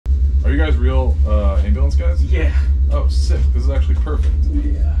Are you guys real ambulance guys? Yeah. Oh, sick. This is actually perfect.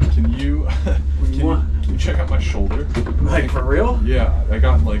 Yeah. Can you What? can you check out my shoulder? Like for real? Yeah, I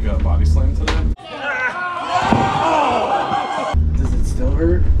got like a body slam today. Does it still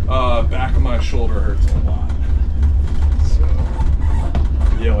hurt? Back of my shoulder hurts a lot. So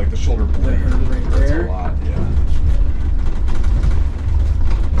yeah, like the shoulder blade right hurts there? a lot. Yeah.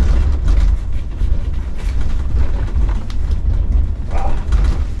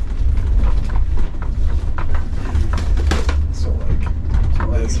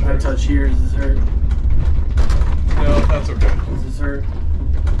 If I touch here, does this hurt? No, that's okay. Does this hurt?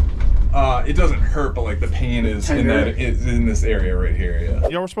 It doesn't hurt, but like the pain is in this area right here. Yeah.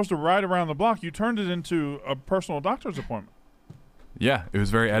 Y'all were supposed to ride around the block. You turned it into a personal doctor's appointment. Yeah, it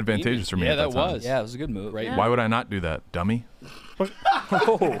was very advantageous for me at that time. Yeah, it was a good move. Right. Why would I not do that, dummy?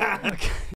 Oh.